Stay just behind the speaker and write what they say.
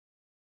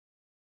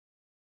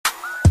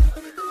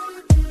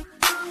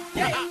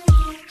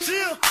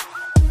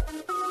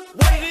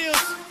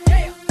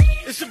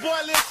boy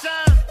Lil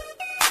Shine,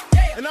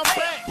 and I'm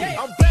back.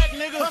 I'm back,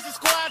 nigga. Hustle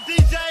Squad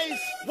DJs.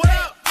 What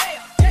up?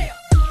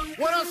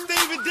 What up,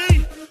 Stevie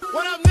D?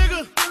 What up,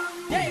 nigga?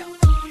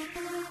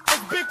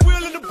 It's Big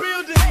Wheel in the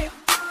building.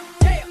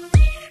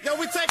 Yo,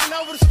 we taking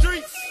over the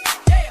streets.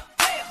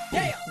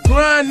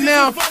 Grind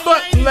now,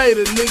 fuck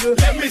later, nigga.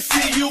 Let me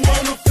see you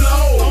on the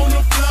floor. On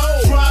the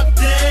floor. Drop